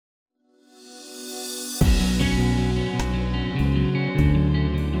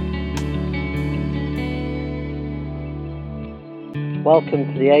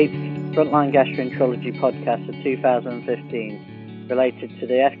Welcome to the 8th Frontline Gastroenterology podcast of 2015, related to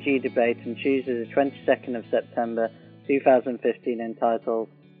the FG debate on Tuesday the 22nd of September 2015, entitled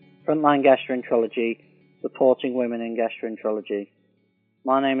Frontline Gastroenterology, Supporting Women in Gastroenterology.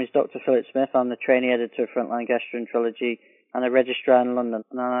 My name is Dr. Philip Smith. I'm the trainee editor of Frontline Gastroenterology and a registrar in London,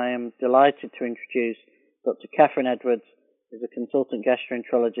 and I am delighted to introduce Dr. Catherine Edwards, who is a consultant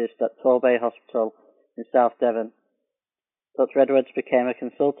gastroenterologist at Torbay Hospital in South Devon. Dr. Edwards became a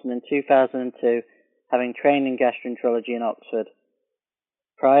consultant in 2002, having trained in gastroenterology in Oxford.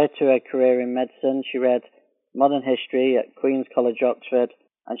 Prior to her career in medicine, she read modern history at Queen's College, Oxford,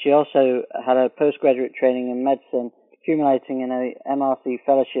 and she also had a postgraduate training in medicine, accumulating in a MRC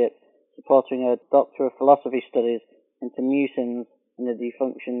fellowship supporting her Doctor of Philosophy studies into mucins in the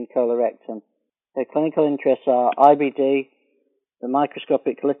defunction colorectum. Her clinical interests are IBD, the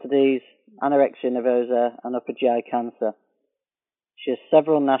microscopic lithodes, anorexia nervosa, and upper GI cancer. She has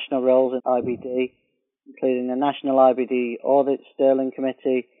several national roles in IBD, including the National IBD Audit Sterling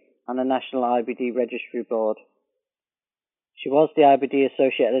Committee and the National IBD Registry Board. She was the IBD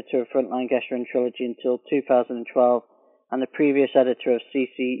Associate Editor of Frontline Gastroenterology until 2012 and the previous editor of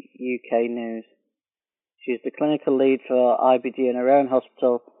CC UK News. She is the clinical lead for IBD in her own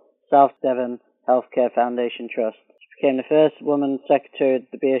hospital, South Devon Healthcare Foundation Trust. She became the first woman secretary of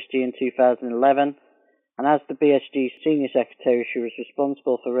the BSG in 2011, and as the BSG Senior Secretary, she was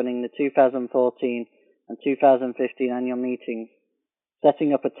responsible for running the 2014 and 2015 annual meetings,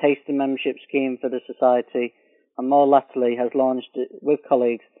 setting up a taster membership scheme for the Society, and more latterly has launched, with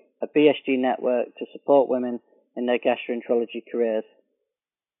colleagues, a BSG network to support women in their gastroenterology careers.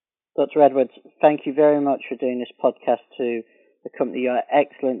 Dr. Edwards, thank you very much for doing this podcast to accompany your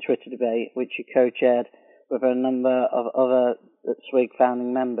excellent Twitter debate, which you co-chaired with a number of other SWIG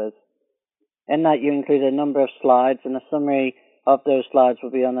founding members. In that, you include a number of slides, and a summary of those slides will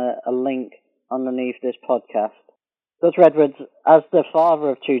be on a link underneath this podcast. Dr. Edwards, as the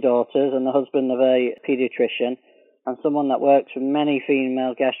father of two daughters and the husband of a paediatrician, and someone that works with many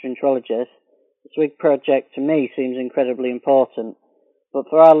female gastroenterologists, the SWIG project to me seems incredibly important. But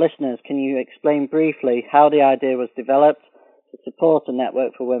for our listeners, can you explain briefly how the idea was developed to support a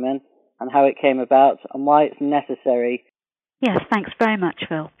network for women, and how it came about, and why it's necessary? Yes, thanks very much,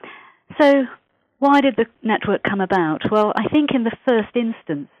 Phil. So, why did the network come about? Well, I think in the first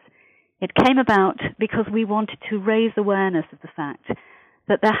instance, it came about because we wanted to raise awareness of the fact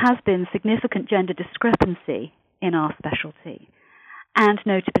that there has been significant gender discrepancy in our specialty, and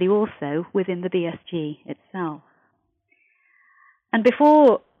notably also within the BSG itself. And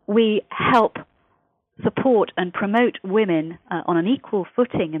before we help support and promote women on an equal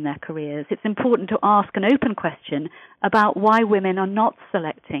footing in their careers, it's important to ask an open question about why women are not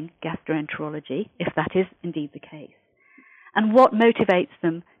selecting gastroenterology, if that is indeed the case, and what motivates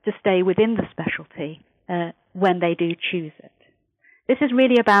them to stay within the specialty when they do choose it. This is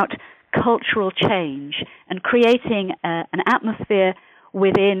really about cultural change and creating an atmosphere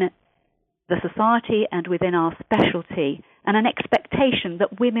within the society and within our specialty, and an expectation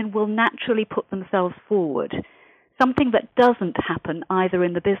that women will naturally put themselves forward, something that doesn't happen either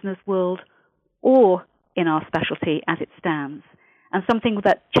in the business world or in our specialty as it stands, and something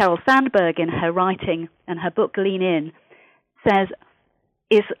that Sheryl Sandberg in her writing and her book Lean In says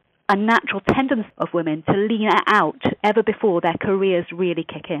is a natural tendency of women to lean out ever before their careers really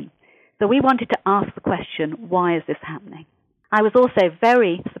kick in. So we wanted to ask the question, why is this happening? I was also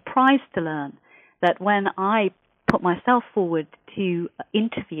very surprised to learn that when I put myself forward to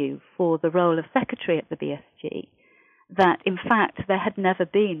interview for the role of secretary at the BSG, that in fact there had never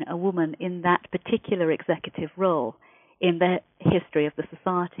been a woman in that particular executive role in the history of the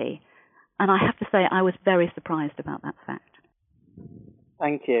society. And I have to say I was very surprised about that fact.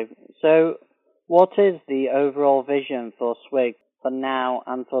 Thank you. So what is the overall vision for SWIG for now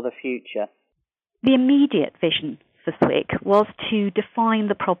and for the future? The immediate vision for SWIG was to define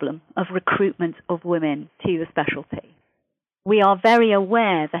the problem of recruitment of women to the specialty. We are very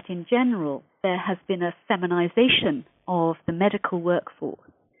aware that in general there has been a feminization of the medical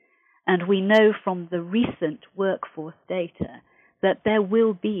workforce, and we know from the recent workforce data that there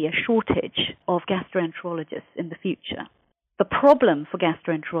will be a shortage of gastroenterologists in the future. The problem for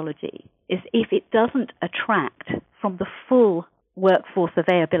gastroenterology is if it doesn't attract from the full workforce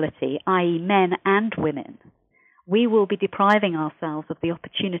availability, i.e. men and women, we will be depriving ourselves of the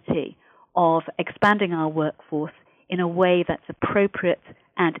opportunity of expanding our workforce in a way that's appropriate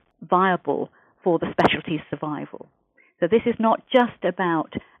and viable for the specialty's survival. So this is not just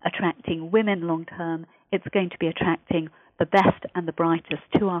about attracting women long term, it's going to be attracting the best and the brightest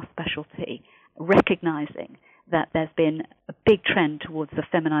to our specialty, recognizing that there's been a big trend towards the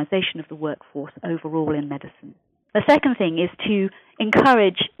feminization of the workforce overall in medicine. The second thing is to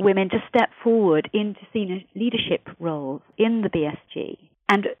encourage women to step forward into senior leadership roles in the BSG.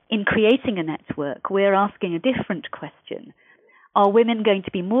 And in creating a network, we're asking a different question. Are women going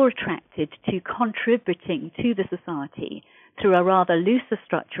to be more attracted to contributing to the society through a rather looser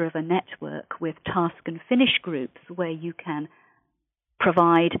structure of a network with task and finish groups where you can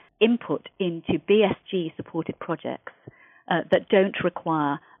provide input into BSG-supported projects that don't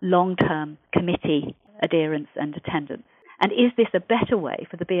require long-term committee adherence and attendance? And is this a better way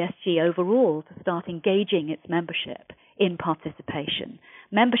for the BSG overall to start engaging its membership in participation?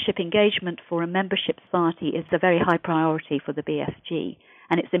 Membership engagement for a membership society is a very high priority for the BSG,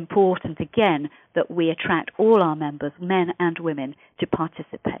 and it's important, again, that we attract all our members, men and women, to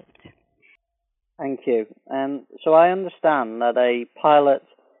participate. Thank you. So I understand that a pilot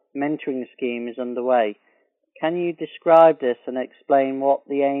mentoring scheme is underway. Can you describe this and explain what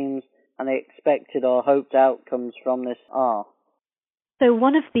the aims and the expected or hoped outcomes from this are? So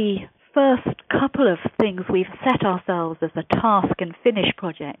one of the first couple of things we've set ourselves as a task and finish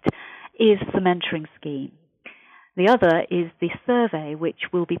project is the mentoring scheme. The other is the survey,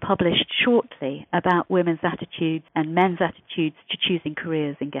 which will be published shortly, about women's attitudes and men's attitudes to choosing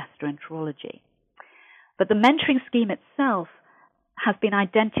careers in gastroenterology. But the mentoring scheme itself has been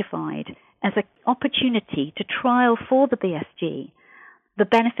identified as an opportunity to trial for the BSG the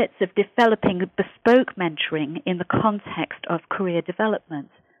benefits of developing bespoke mentoring in the context of career development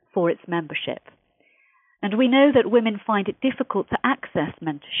for its membership. And we know that women find it difficult to access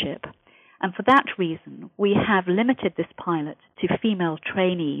mentorship, and for that reason we have limited this pilot to female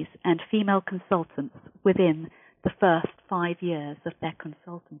trainees and female consultants within the first 5 years of their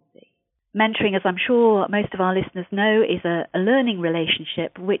consultancy. Mentoring, as I'm sure most of our listeners know, is a learning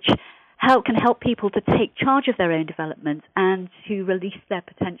relationship which can help people to take charge of their own development and to release their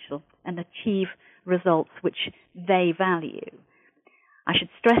potential and achieve results which they value. I should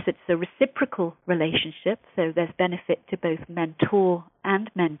stress it's a reciprocal relationship, so there's benefit to both mentor and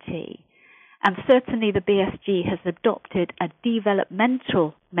mentee. And certainly the BSG has adopted a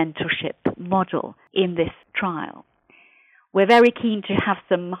developmental mentorship model in this trial. We're very keen to have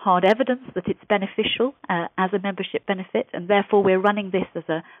some hard evidence that it's beneficial as a membership benefit, and therefore we're running this as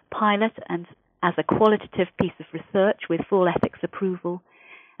a pilot and as a qualitative piece of research with full ethics approval.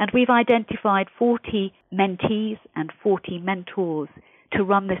 And we've identified 40 mentees and 40 mentors to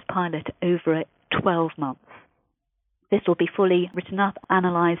run this pilot over 12 months. This will be fully written up,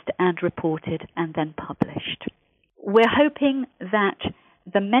 analysed and reported and then published. We're hoping that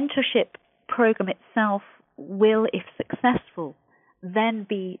the mentorship program itself will, if successful, then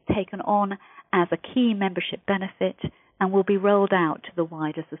be taken on as a key membership benefit and will be rolled out to the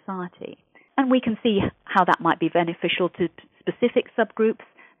wider society. And we can see how that might be beneficial to specific subgroups,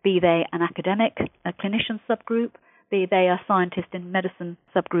 be they an academic, a clinician subgroup, be they a scientist in medicine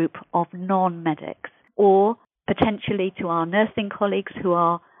subgroup of non-medics, or potentially to our nursing colleagues who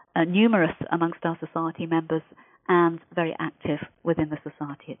are numerous amongst our society members and very active within the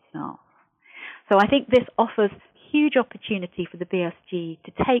society itself. So I think this offers huge opportunity for the BSG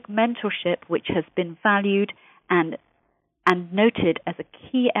to take mentorship, which has been valued and noted as a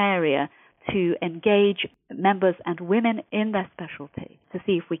key area, to engage members and women in their specialty, to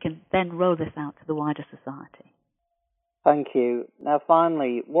see if we can then roll this out to the wider society. Thank you. Now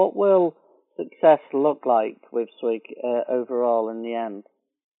finally, what will success look like with SWIG overall in the end?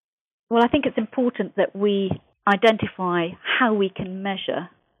 Well, I think it's important that we identify how we can measure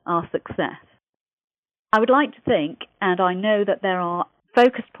our success. I would like to think, and I know that there are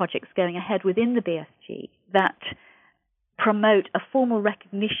focused projects going ahead within the BSG that promote a formal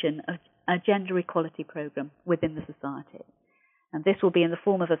recognition of a gender equality program within the society. And this will be in the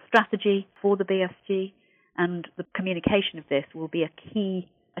form of a strategy for the BSG, and the communication of this will be a key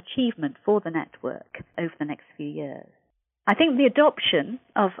achievement for the network over the next few years. I think the adoption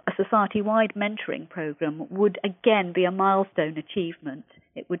of a society-wide mentoring program would again be a milestone achievement.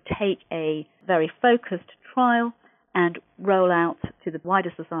 It would take a very focused trial and roll out to the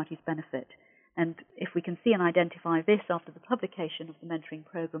wider society's benefit. And if we can see and identify this after the publication of the mentoring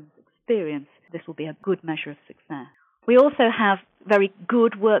program's experience, this will be a good measure of success. We also have very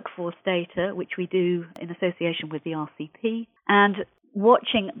good workforce data, which we do in association with the RCP, and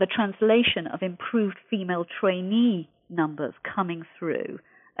watching the translation of improved female trainee numbers coming through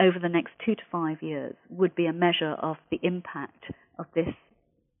over the next 2 to 5 years would be a measure of the impact of this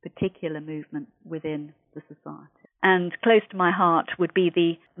particular movement within the society. And close to my heart would be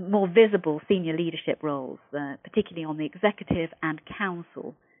the more visible senior leadership roles, particularly on the executive and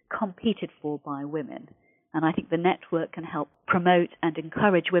council, competed for by women. And I think the network can help promote and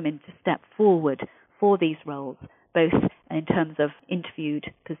encourage women to step forward for these roles, both in terms of interviewed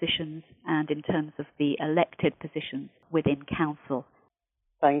positions and in terms of the elected positions within council.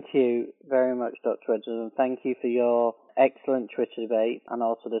 Thank you very much, Dr. Edwards, and thank you for your excellent Twitter debate and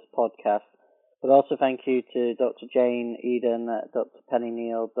also this podcast. But also thank you to Dr. Jane Eden, Dr. Penny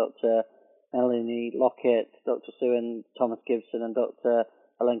Neal, Dr. Melanie Lockett, Dr. Sue and Thomas Gibson, and Dr.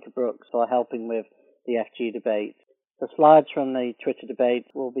 Alenka Brooks for helping with the FG debate. The slides from the Twitter debate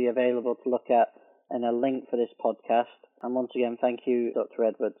will be available to look at in a link for this podcast. And once again, thank you, Dr.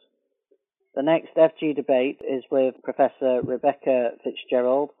 Edwards. The next FG debate is with Professor Rebecca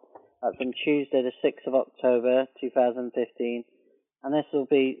Fitzgerald. That's on Tuesday, the 6th of October, 2015. And this will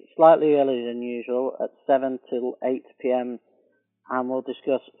be slightly earlier than usual at 7 till 8 p.m. And we'll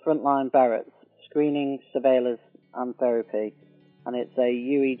discuss frontline Barrett's, screening, surveillance and therapy. And it's a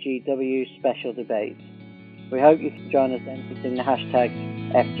UEGW special debate. We hope you can join us in using the hashtag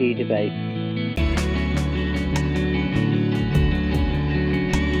FG debate.